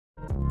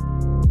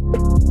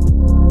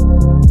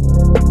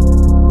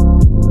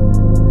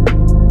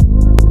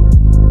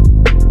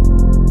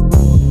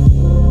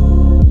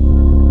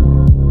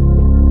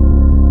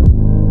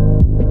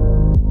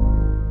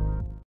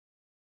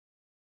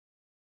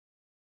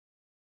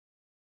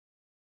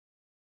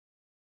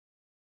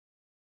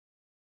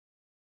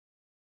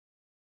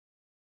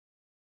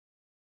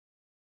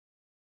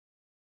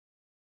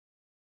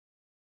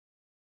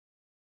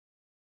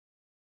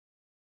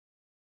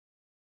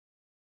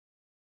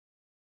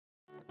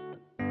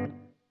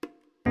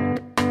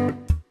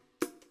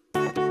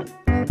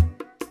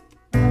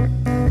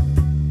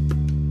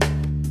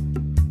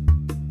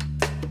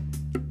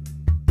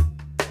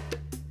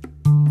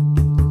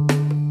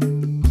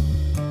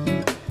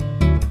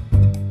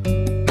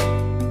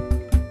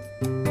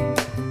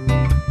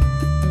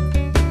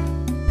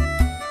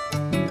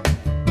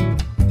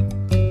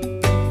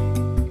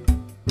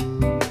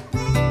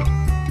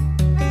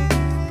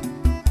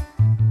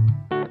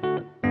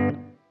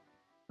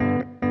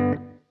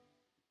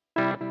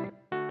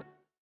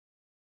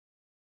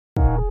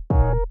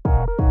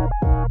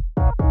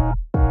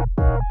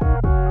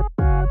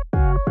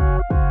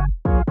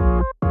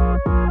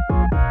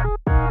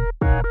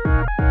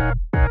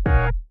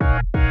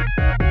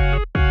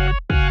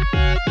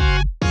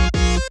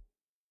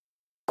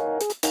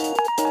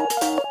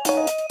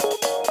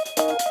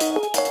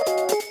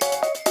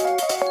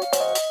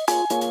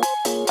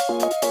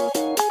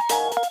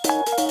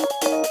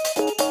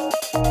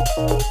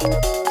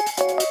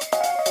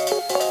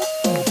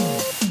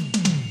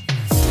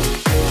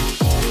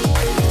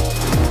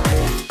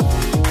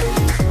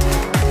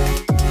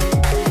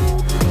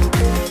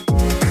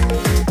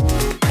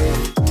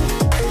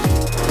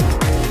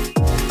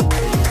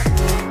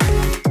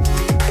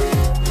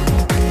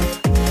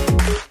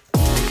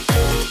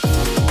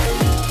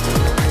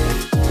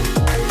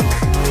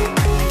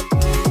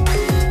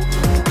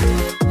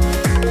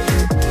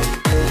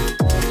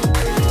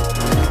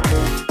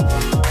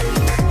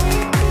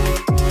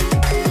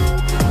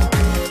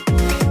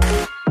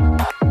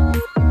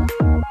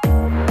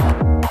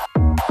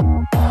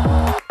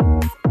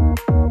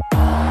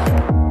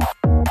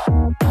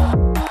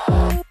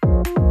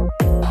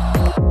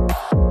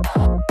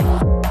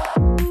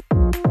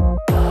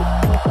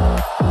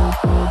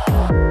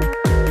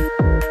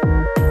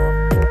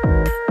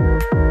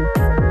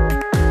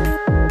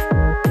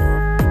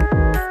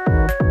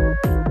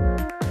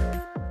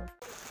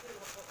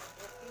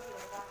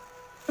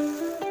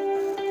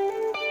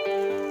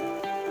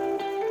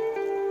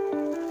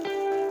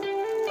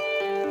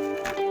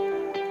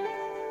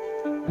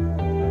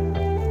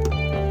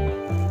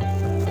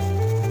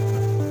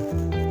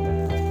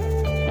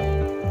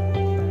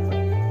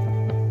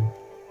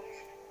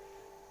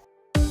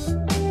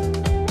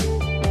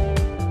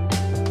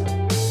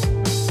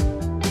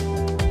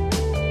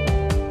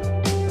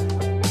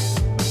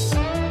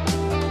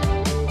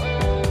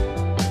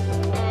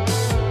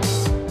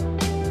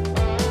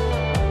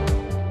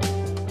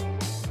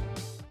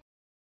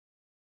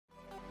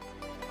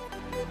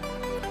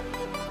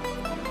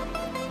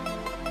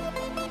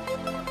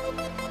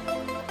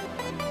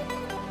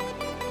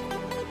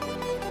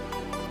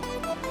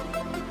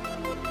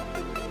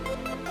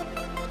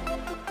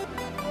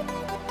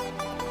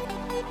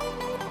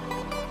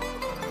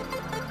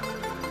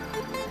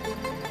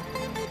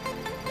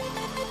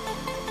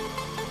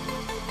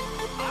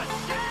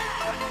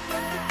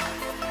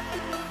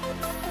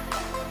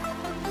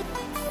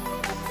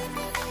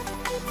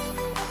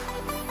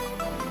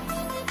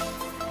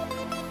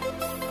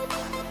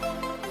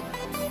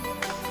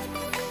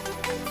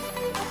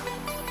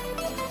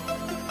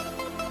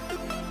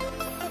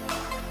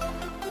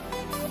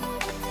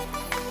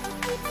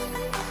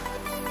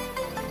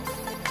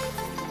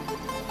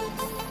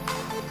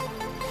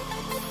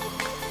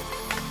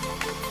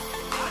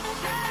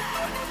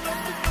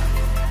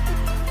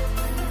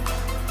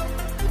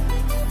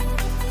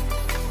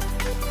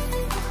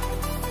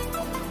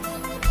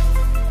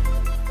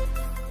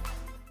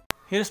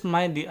Here's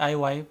my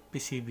DIY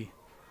PCB.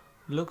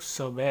 Looks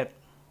so bad.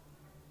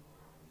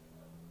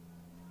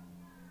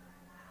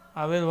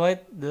 I will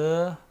write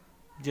the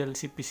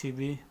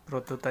JLCPCB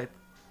prototype.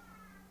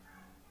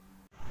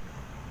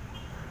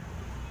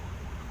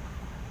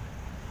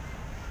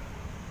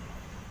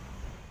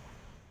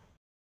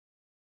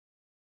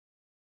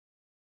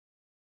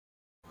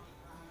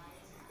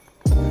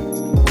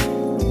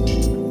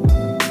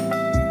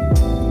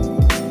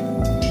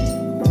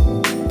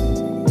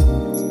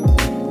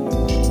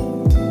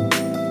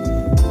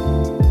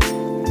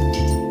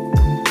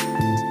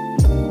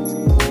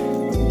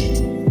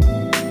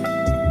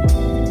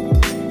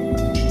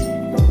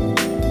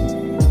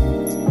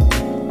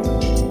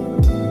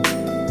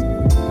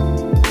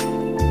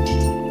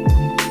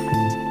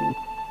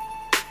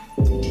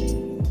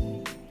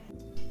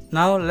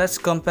 Now let's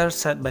compare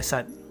side by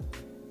side.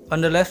 On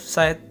the left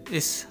side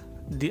is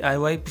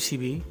DIY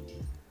PCB,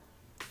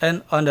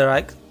 and on the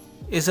right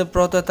is a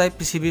prototype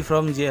PCB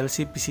from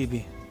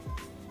JLCPCB.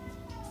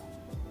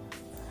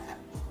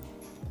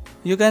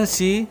 You can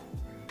see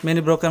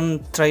many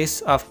broken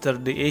trays after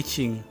the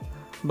etching,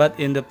 but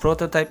in the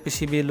prototype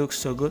PCB looks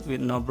so good with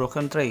no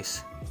broken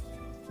trays.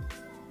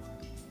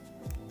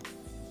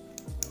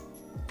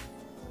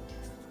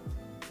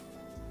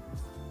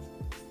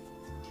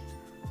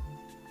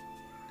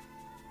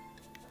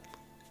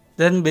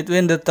 Then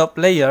between the top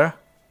layer,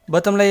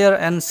 bottom layer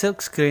and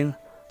silk screen,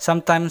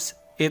 sometimes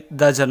it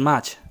doesn't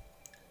match.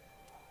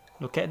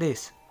 Look at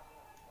this.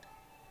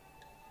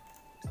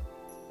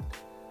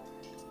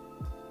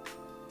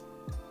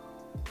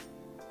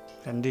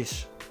 And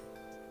this.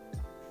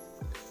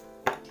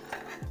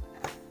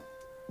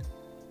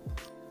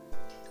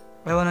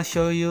 I wanna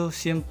show you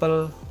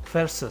simple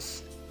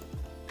versus.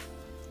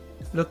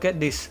 Look at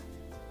this.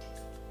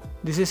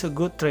 This is a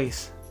good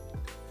trace.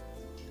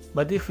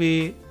 But if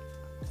we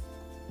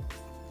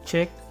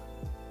check,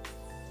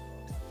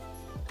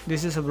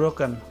 this is a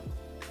broken.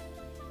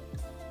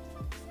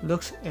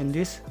 Looks in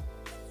this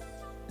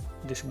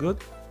good,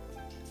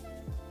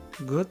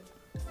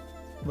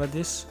 but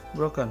this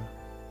broken.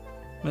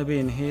 Maybe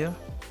in here.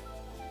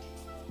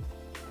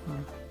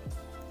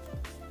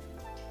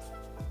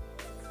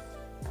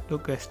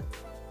 Look guys,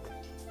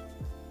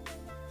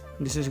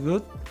 this is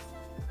good.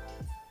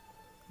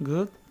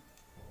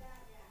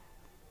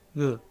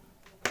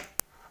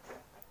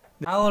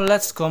 Now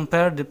let's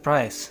compare the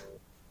price.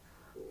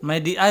 My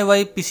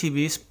DIY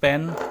PCB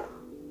spent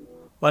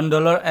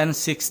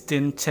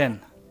 $1.16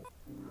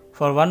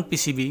 for one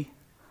PCB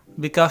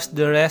because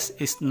the rest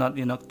is not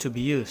enough to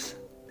be used.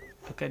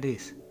 Look at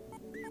this.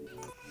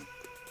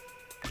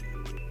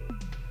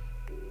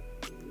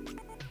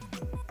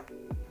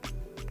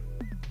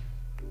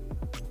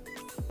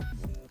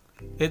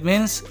 It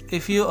means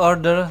if you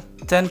order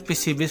 10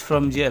 PCBs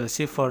from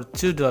JLC for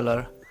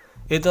 $2,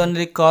 it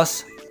only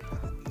costs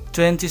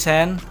 20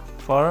 cents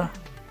for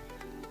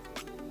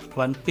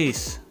one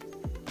piece.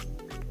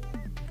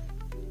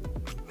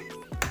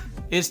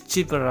 It's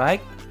cheaper, right?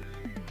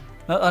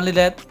 Not only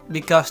that,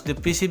 because the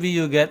PCB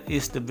you get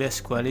is the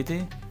best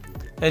quality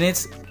and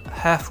it's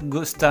have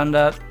good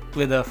standard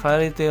with a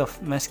variety of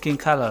masking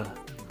color.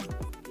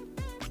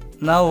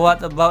 Now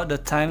what about the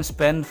time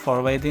spent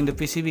for waiting the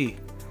PCB?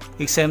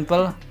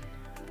 Example,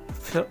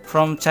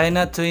 from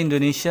China to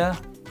Indonesia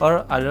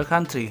or other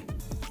country.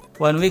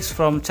 1 week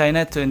from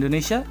China to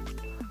Indonesia,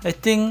 I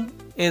think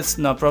it's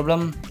no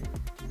problem.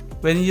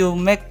 When you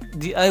make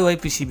DIY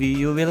PCB,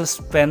 you will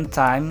spend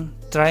time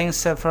trying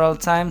several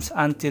times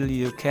until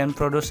you can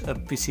produce a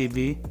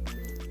PCB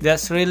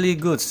that's really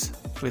good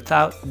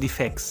without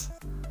defects.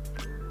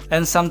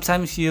 And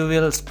sometimes you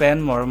will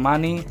spend more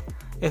money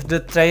if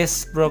the tray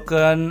is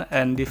broken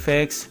and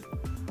defects.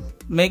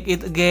 Make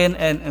it again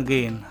and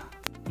again.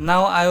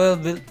 Now I will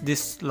build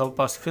this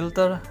low-pass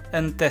filter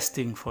and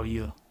testing for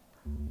you.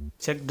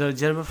 Check the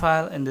Gerber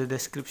file in the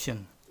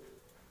description.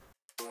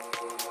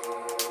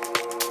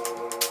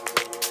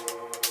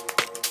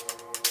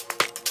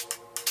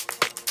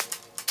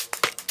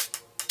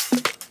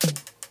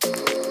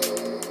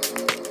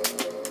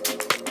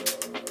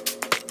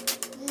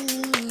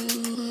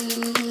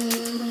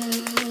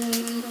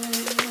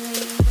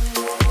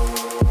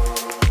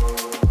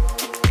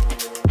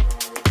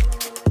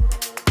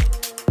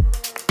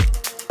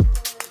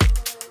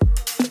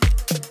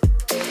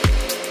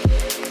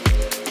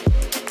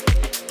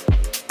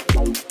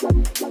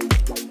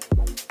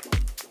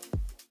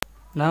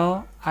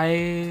 Now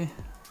I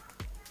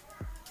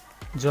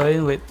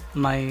join with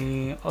my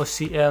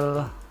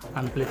OCL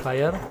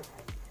amplifier.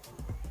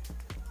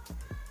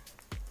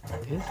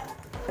 This.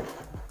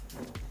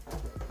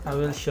 I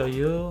will show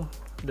you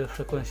the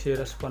frequency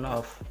response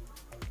of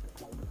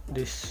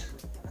this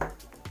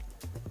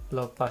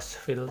low pass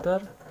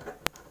filter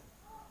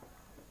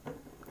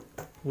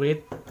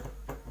with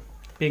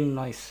pink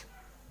noise.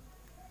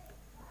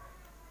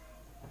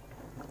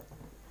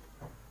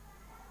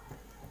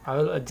 I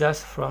will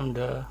adjust from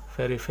the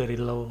very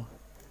low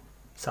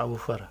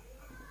subwoofer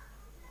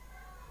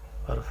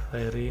or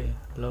very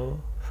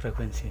low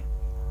frequency.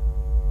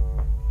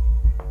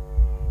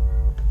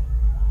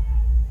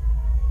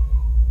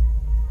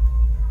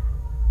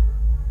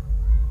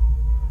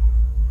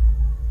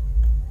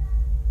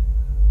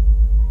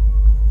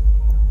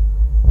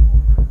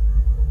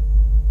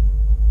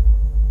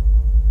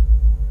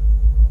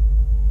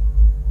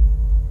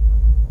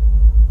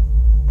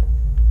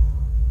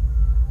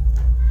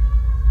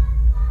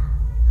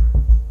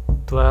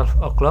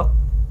 12 o'clock.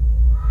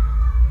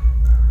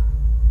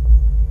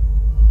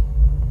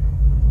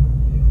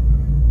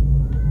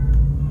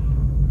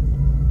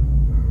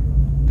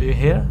 Do you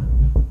hear?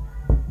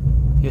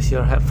 Use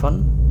your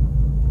headphone.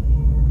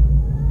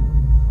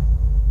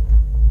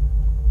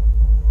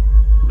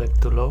 Back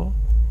to low.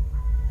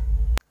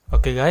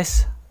 Okay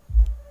guys,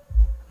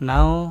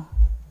 now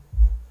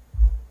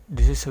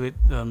this is with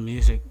the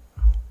music.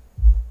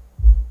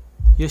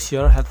 Use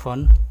your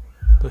headphone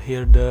to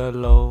hear the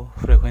low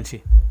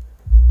frequency.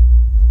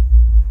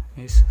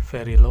 It's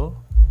very low.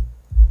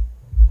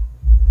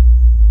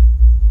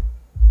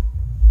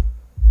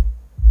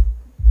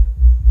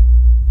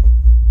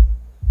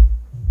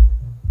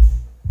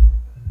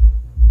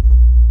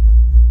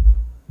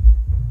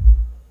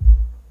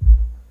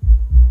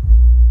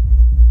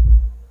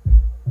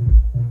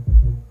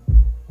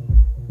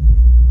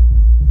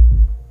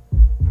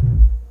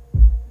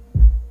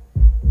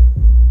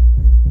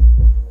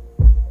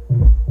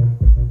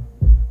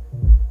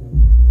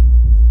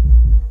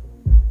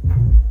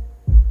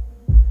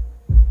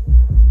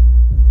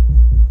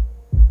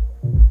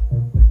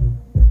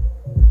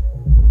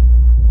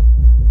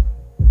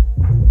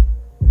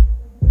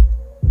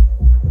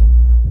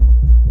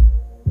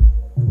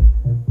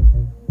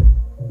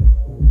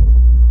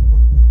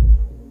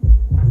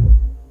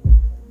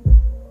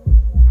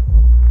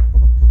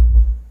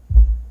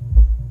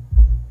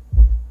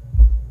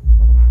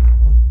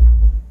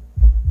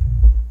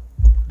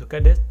 Look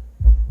at it.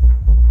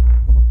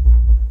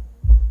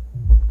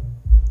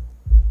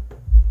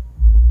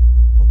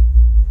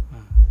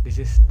 This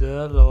is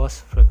the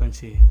lowest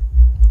frequency.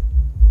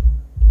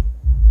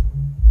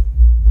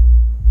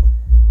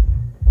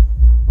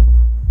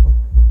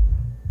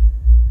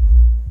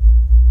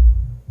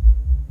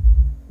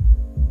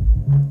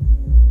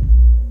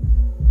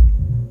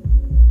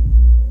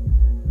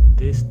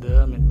 This is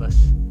the mid bass.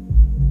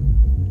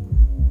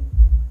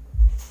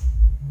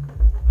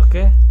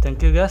 Okay,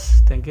 thank you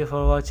guys. Thank you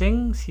for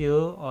watching. See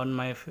you on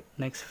my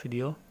next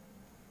video.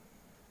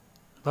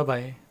 Bye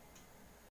bye.